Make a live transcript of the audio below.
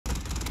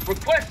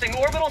Requesting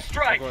orbital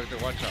strike. Go right there.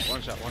 One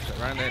shot.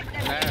 Right in there.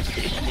 Nice.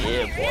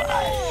 Yeah, boy.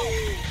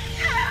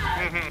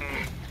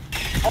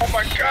 Oh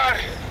my god!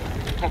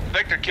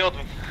 Victor killed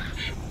me.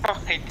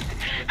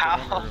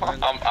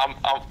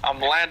 I'm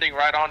landing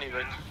right on you,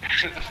 Victor.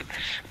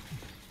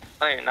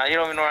 Hey, now you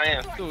don't even know where I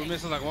am. Dude, we're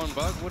missing like one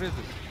bug. What is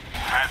this?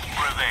 Has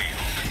prevailed.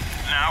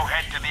 Now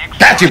head to the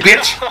Got you,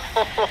 bitch!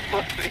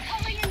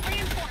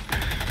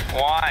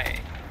 Why?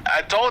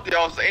 I told you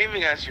I was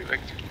aiming at you,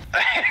 Victor.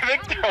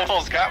 Victor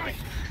almost got me.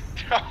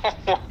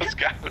 Almost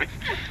got me.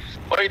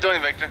 What are you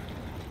doing, Victor?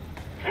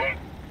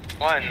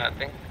 Why?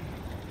 Nothing.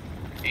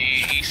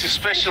 He's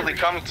especially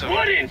coming to me.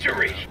 Blood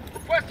injury.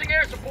 Requesting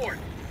air support.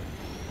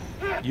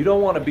 You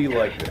don't want to be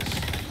like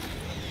this.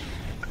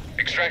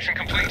 extraction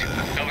complete.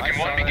 Pelican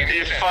 1 begins You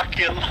descent.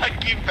 fucking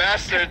lucky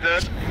bastard,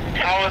 dude.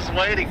 I was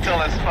waiting till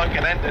this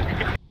fucking ended.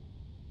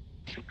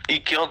 He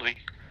killed me.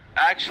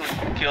 Actually,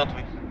 he killed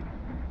me.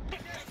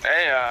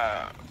 Hey,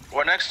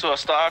 we're next to a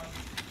stock.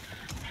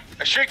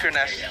 A shrieker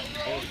nest.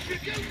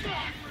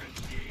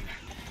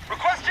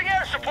 Requesting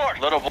air support.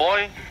 Little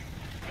boy.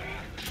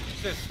 You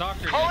said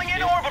stalker. Calling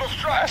in orbital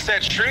I strike.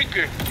 said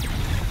shrieker.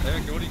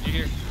 Victor, what did you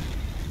hear?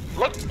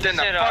 Look in the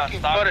said, fucking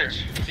stalker.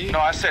 footage. No,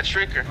 I said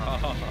shrieker.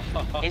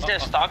 He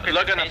said stalker.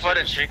 Look at the Changed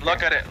footage. to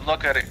Look at it.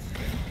 Look at it.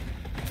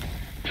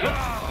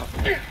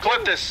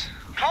 Clip this.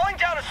 Calling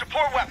down a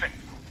support weapon.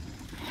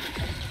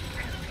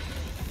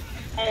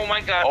 Oh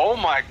my god. Oh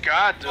my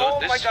god, dude. Oh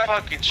my this God.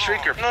 fucking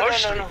shrieker No,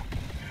 pushed no, me. no, no.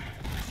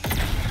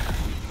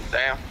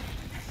 Damn.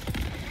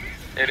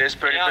 It is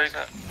pretty Yeah, big.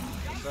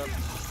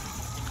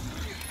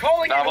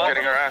 Calling Now in we're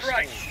getting orbital harassed.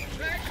 strike.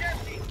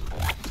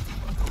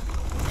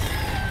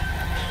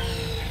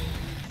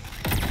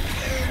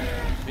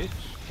 Bitch,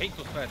 hate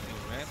those fat things,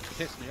 man.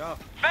 Piss me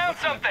off. Found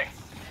something.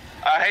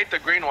 I hate the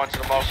green ones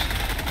the most.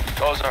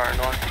 Those are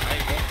annoying. There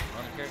you go.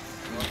 I don't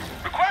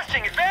care.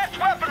 Requesting advanced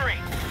weaponry.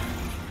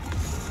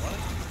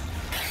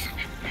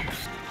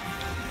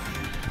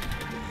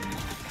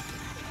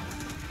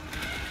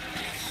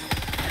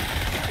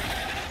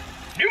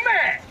 New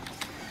mag.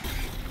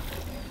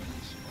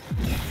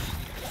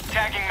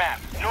 Tagging map.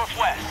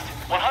 Northwest.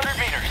 100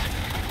 meters.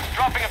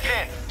 Dropping a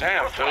pin.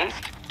 Damn,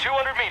 Northwest.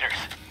 200 meters.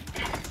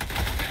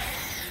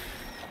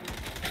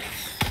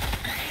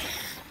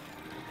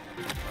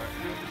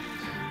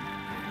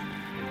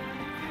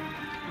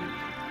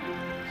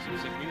 Some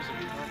sick music.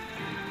 Huh?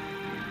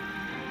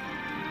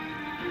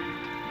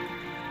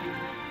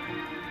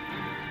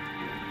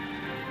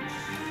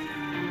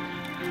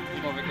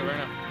 Come on, Victor, right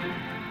now.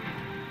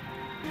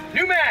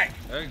 New mag.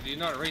 Eric, do you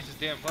not erase this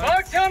damn flag?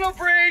 Bug tunnel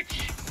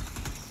breach.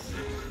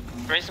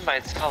 Racing by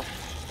itself.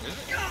 Is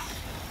it?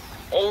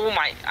 Oh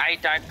my! I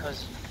died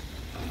because.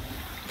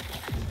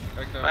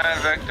 Victor, Man,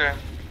 Victor.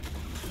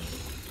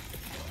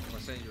 I'm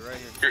gonna send you right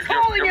here.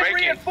 Calling in You're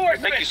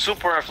reinforcements. making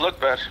Super F look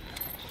bad.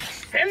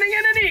 Sending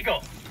in an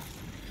eagle.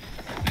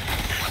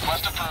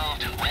 Request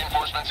approved.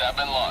 Reinforcements have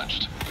been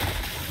launched.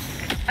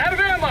 Out of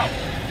ammo.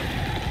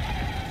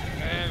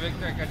 Man,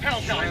 Victor, I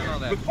got you slammed on HellDivers.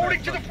 that.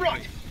 Reporting to the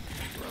front.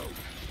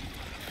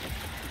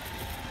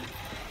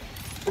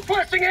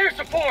 Requesting air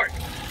support.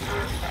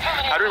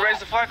 How do we raise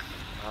the flag?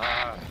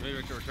 Maybe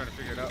Victor, we're trying to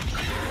figure it out.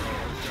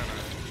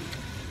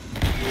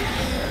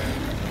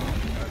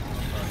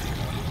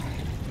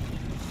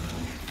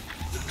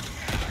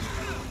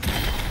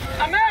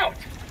 I'm out.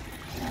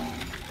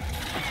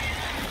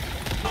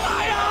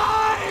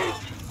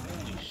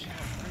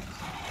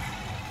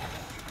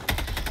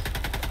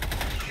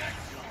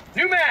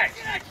 New mag.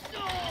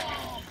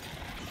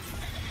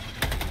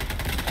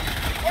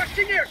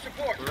 Requesting air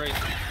support. We're raising.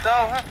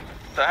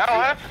 The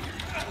hell happened?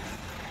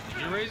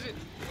 Did you raise it?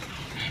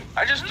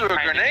 I just threw a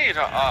grenade.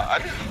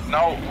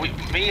 No,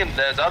 me and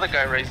this other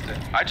guy raised it.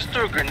 I just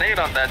threw a grenade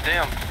on that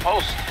damn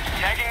post.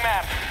 Tagging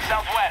map.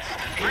 Southwest.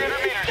 300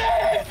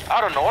 meters.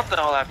 I don't know what the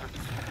hell happened.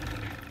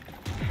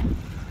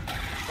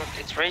 Look,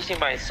 it's racing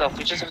by itself.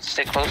 We just have to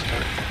stay close to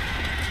it.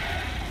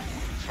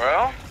 For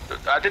real?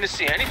 I didn't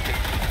see anything.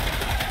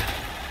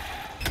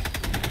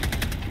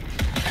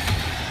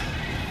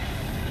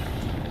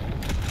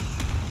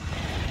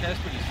 That's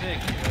pretty sick.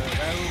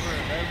 That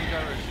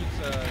Uber shoots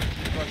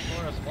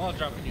for us. All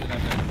dropping you in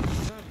that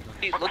bed.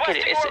 Please, look at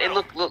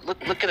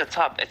it. Look at the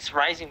top. It's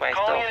rising by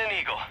Calling itself. in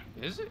an eagle.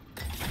 Is it?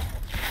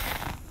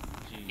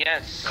 Jeez.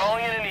 Yes.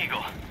 Calling in an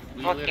eagle.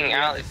 We Fucking literally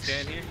have to Alex.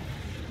 stand here?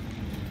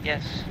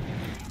 Yes.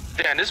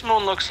 Damn, this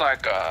moon looks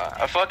like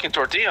a fucking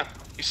tortilla.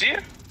 You see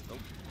it? Nope.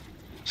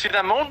 See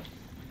that moon?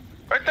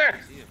 Right there.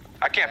 See it.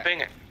 I can't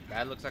ping it.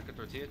 That looks like a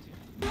tortilla to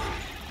you.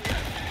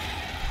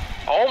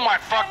 Oh my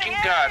fucking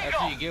god. That's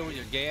what you get with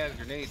your gay ass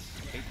grenades.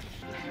 I hate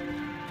this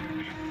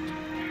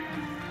shit.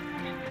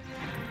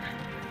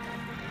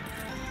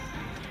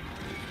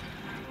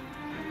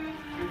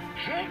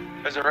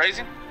 Is it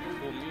raising?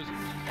 Cool music.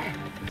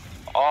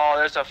 Oh,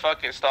 there's a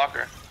fucking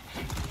stalker.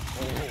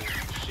 Oh,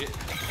 shit.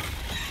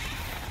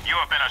 You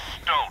have been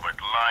a stalwart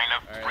line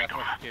of Alright, freedom.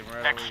 that fucker came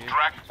right over here.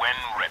 Extract when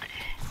ready.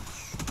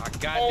 A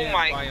goddamn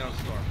my- Bion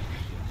storm.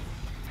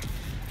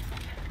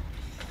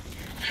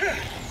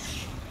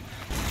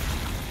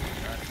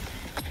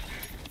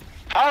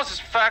 How is this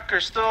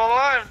fucker still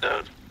alive,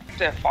 dude? Is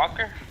that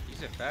Fokker? You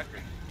said Facker.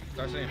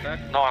 Start saying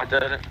Facker. No, I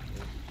didn't.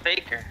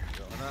 Faker.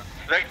 Why not?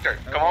 Victor,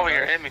 come over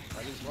here, hit me.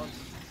 At least once.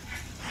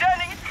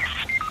 Standing.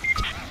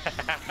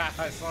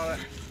 I saw that.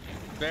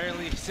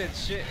 Barely said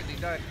shit and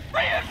he died.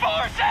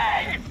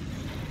 Reinforcing.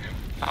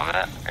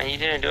 And you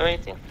didn't do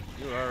anything?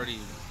 You were already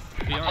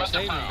beyond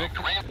saving,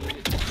 Victor.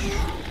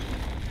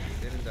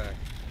 Didn't die.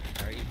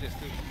 Alright, eat this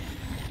too.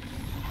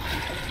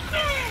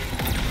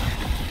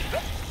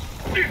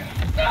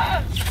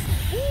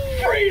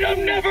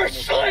 Freedom never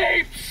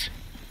sleeps!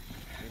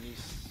 And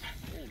he's...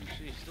 Holy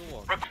shit, he's still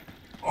walking.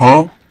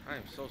 Huh? I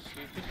am so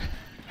stupid.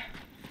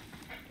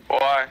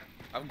 Why?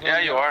 I'm going Yeah,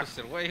 the you are.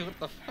 opposite way. What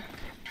the fuck?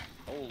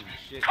 Holy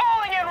shit.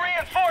 Calling in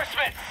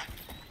reinforcements.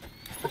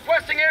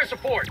 Requesting air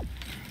support.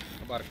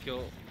 I'm about to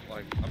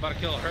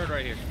kill a herd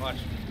right here. Watch.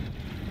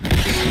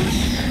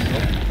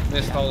 Nope.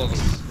 Missed all of them.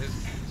 His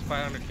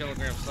 500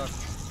 kilograms suck.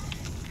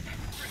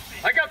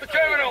 I got the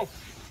terminal.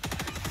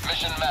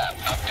 Mission map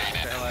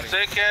updated.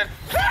 Sick kid.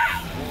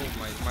 Oh,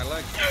 my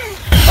leg.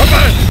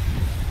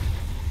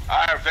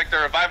 Alright, Victor,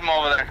 revive him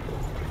over there.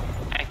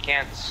 I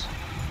can't.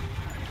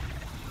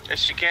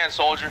 Yes, you can,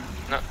 soldier.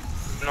 No,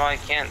 I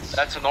can't.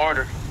 That's an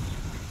order.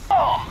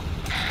 Oh.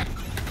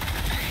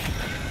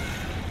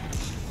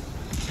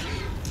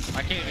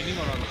 I can't even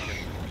anyone on this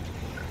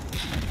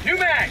shit. New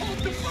mag.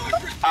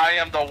 I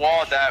am the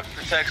wall that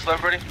protects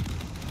liberty.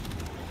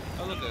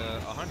 Oh, look,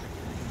 100.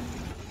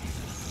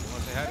 You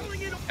want to say hi to me?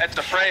 It's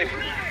afraid.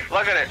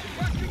 Look at it.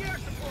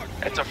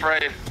 It's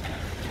afraid.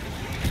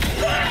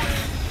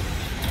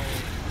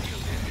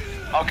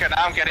 Okay,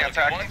 now I'm getting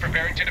attacked. One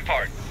preparing to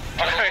depart.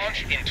 Okay.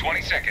 Launch in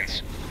 20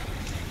 seconds.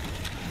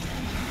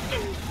 Yeah,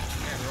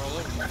 roll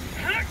over.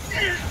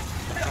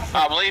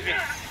 I'm leaving.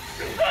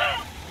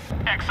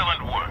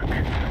 Excellent work.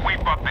 We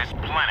bought this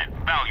planet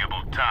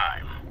valuable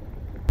time.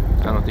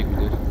 I don't think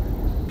we did.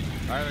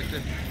 Alright,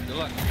 Victor. Good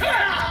luck.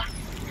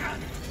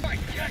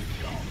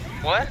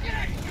 What?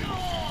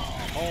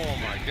 Oh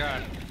my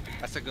god.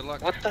 I said good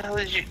luck. What the hell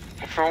did you...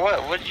 For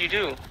what? What did you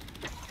do?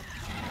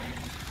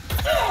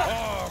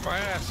 Oh, my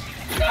ass.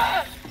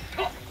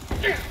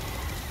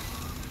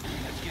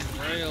 It's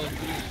getting real, dude. This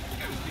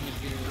thing is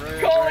getting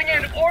real. Calling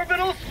in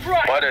orbital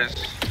strike. What is?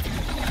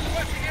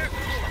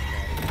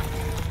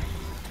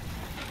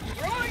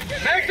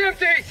 Mag's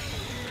empty.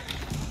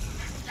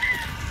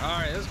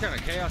 Alright, this is kind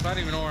of chaos. I don't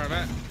even know where I'm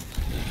at.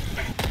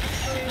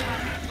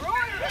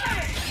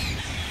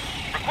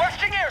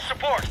 Requesting air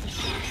support.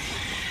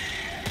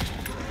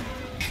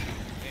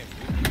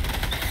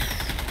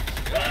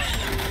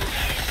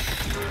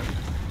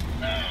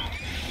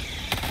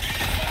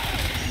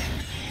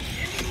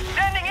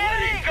 Sending in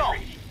an eagle.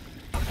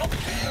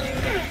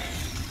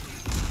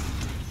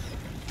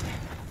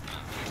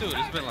 Dude,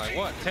 it's been like,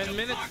 what, 10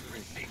 minutes?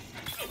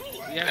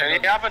 We haven't And you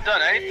done- haven't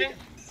done anything?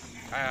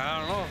 I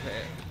don't know.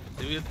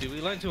 Did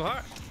we land too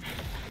hot?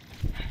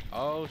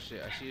 Oh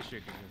shit, I see a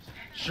shrieker nest.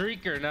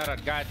 Shrieker, not a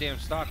goddamn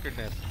stalker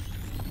nest.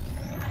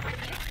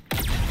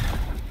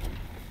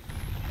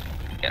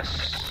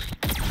 Yes.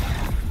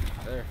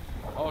 There.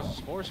 Oh, it's a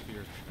spore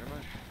spear. Never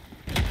mind.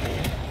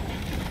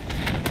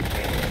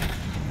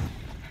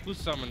 Who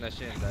summoned that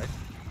shit and died?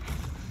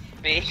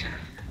 Me?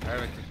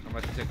 Alright, I'm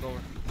about to take over.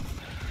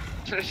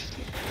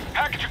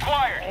 Package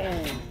acquired.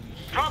 Oh,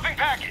 Dropping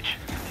package.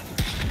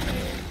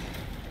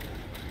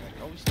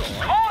 oh, we still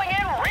alive. Calling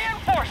in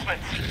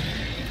reinforcements.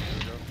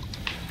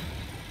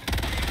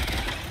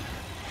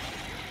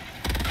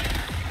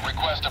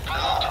 Request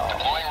approved.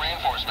 Deploying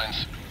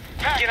reinforcements.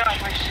 Get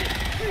off my shit.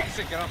 I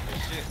said get off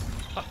this shit.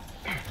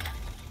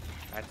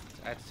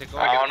 I had to take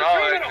over. I don't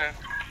know, Victor.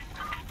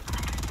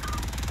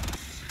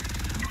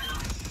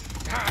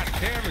 God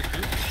damn it,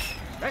 dude.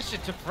 That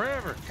shit took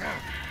forever.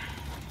 God.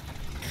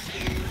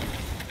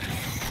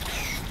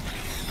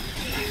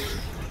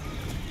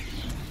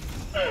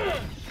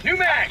 New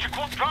mag.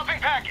 Dropping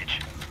package.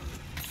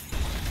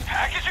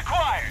 Package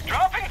acquired.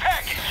 Dropping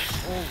package.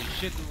 Holy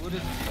shit, dude, what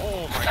is this?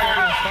 Oh my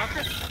god,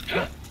 is it a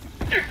stalker?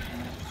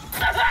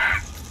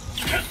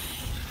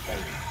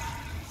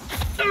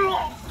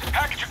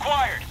 Package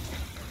acquired.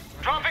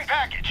 Dropping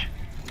package.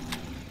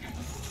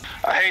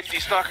 I hate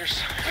these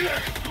stalkers.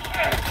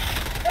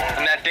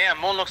 And that damn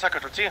moon looks like a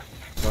tortilla.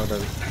 No, it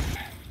doesn't.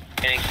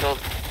 Getting killed.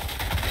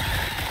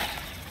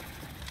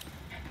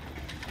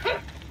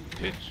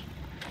 Bitch.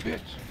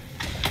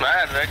 Bitch.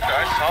 Man, Victor,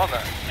 I saw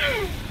that.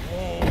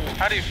 Oh,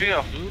 How do you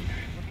feel? dude.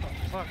 What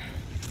the fuck?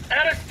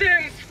 Out of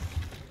stims.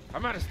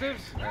 I'm out of stims.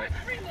 Alright.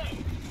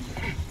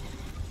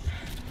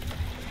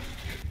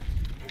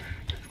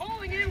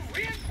 Calling in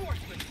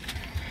reinforcements.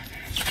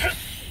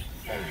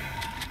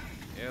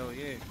 Hell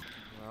yeah.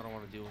 No, I don't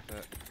want to deal with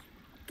that.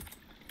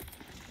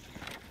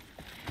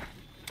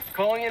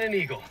 Calling in an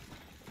eagle.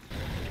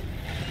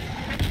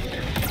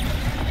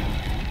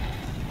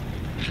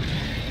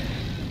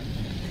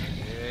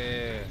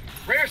 Yeah.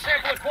 Rare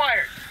sample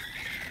acquired.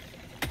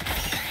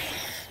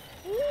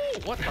 Ooh,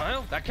 what the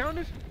hell? That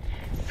counted?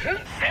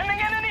 Sending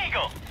in an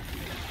eagle.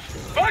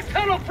 Bug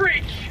tunnel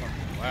breach.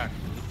 Whack.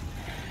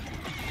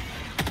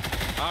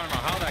 I don't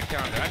know how that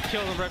counted. I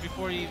killed him right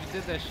before he even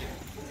did that shit.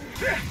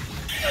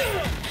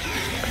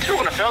 You're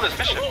gonna fail this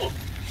mission.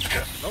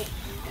 Nope.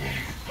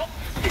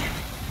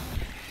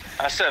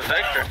 I said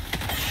Victor.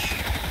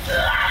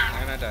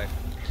 And I died.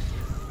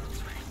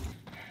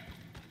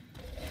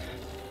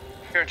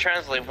 Here,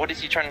 translate. What is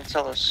he trying to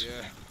tell us?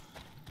 Yeah.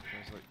 I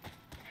was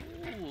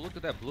like, ooh, look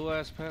at that blue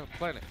ass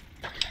planet.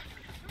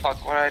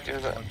 Fuck, what did I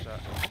do that? One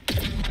shot.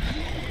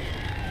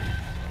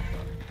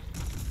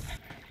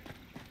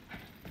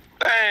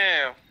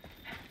 Damn.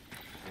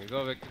 There you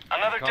go, Victor.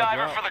 Another Called you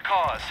diver out. for the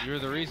cause. You're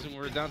the reason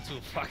we're down to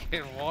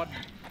fucking one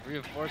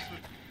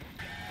reinforcement.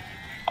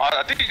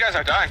 I think you guys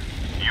are dying.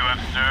 You have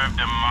served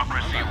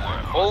democracy well.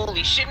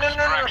 Holy shit, no.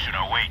 Extraction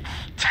awaits.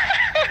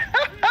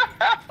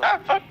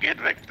 Fucking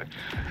Victor.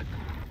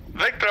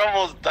 Victor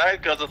almost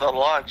died because of the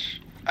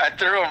launch. I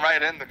threw him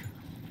right in there.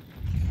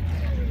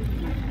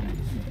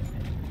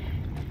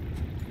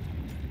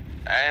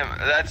 Damn,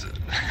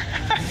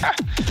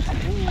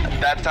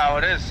 that's how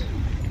it is.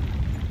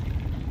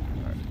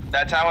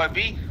 That's how it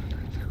be.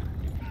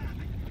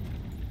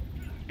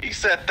 He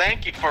said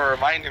thank you for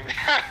reminding me.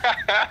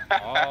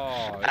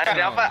 Oh,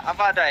 Actually, I'm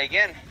about to die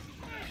again.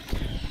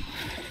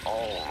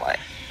 Oh my.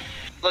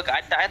 Look,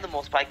 I die the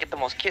most, but I get the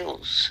most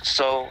kills.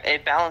 So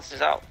it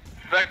balances out.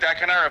 Victor, I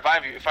cannot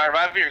revive you. If I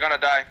revive you, you're gonna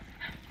die.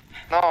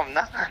 No, I'm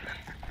not.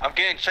 I'm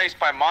getting chased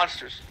by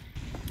monsters.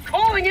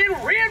 Calling in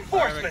Alright,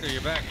 reinforcements. Victor,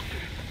 you're back.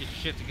 Get your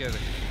shit together.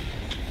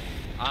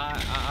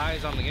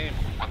 Eyes on the game.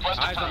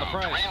 Eyes on the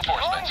prize.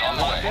 Reinforcements on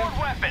the way. Forward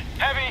weapon.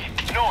 Heavy.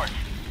 North.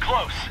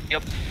 Close.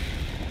 Yep.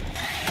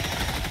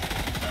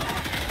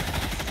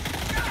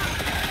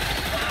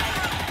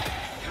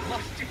 You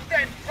must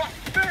defend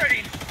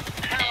prosperity.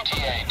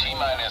 ETA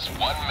T-minus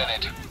 1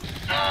 minute.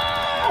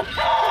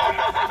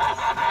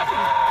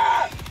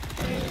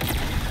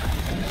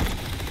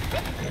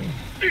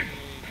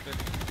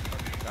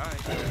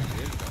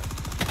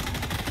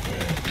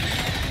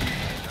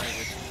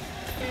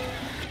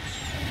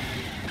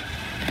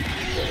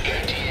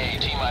 ETA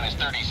T-minus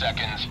 30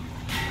 seconds.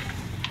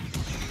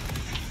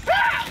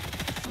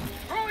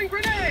 Throwing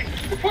grenade.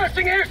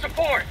 Requesting air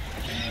support.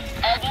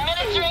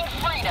 Administering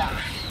freedom.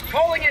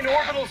 Calling in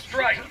orbital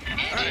strike.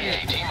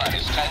 ETA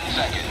T-minus 10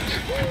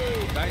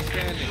 seconds. Nice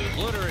standing.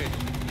 Obliterate.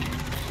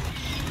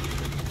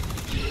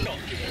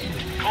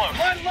 Close.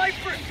 One life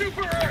for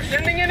Super Earth.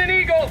 Sending in an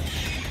eagle.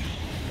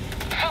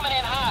 Coming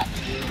in hot.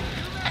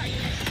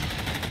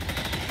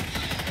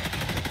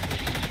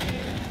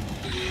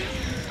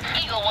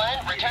 Eagle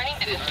 1 returning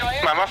to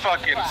destroyer. Man, my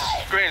fucking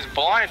screen's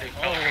blinding.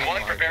 Oh,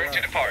 One preparing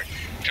to depart.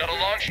 Shuttle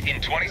launch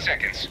in 20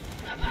 seconds.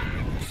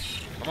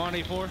 Come on,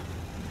 E4.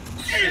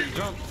 Shit,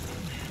 jump.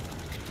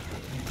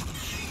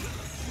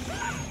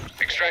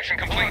 Extraction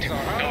complete.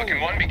 Pelican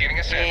 1 beginning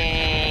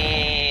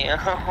ascent.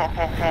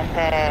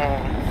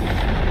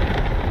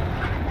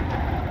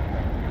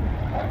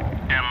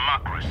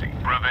 Democracy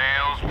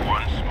prevails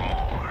once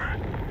more.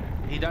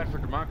 He died for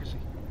democracy.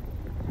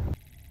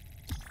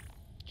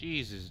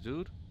 Jesus,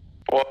 dude.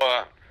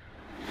 What?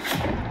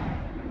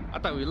 I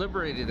thought we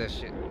liberated that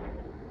shit.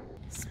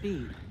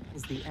 Speed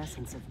is the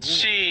essence of war.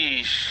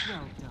 Sheesh.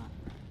 Well done.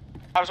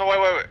 I'm sorry,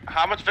 wait.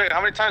 How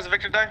many times did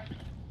Victor die?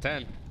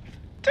 10.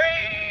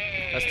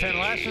 Damn. That's 10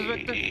 lashes,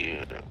 Victor?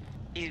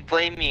 He's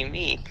blaming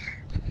me.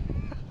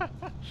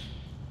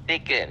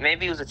 Think it.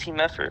 Maybe it was a team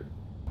effort.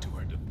 To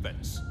our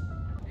defense.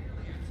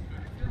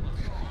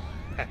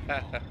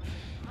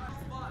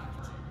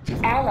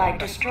 Allied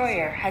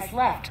destroyer has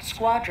left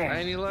squadron.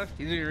 And he left.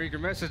 He didn't read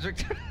your message,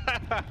 Victor.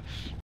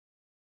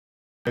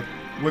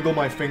 Wiggle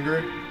my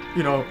finger,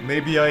 you know,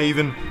 maybe I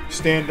even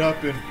stand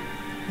up and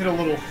hit a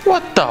little.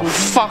 What the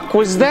fuck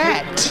was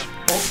that?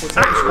 Oh, what's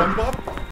that, SpongeBob?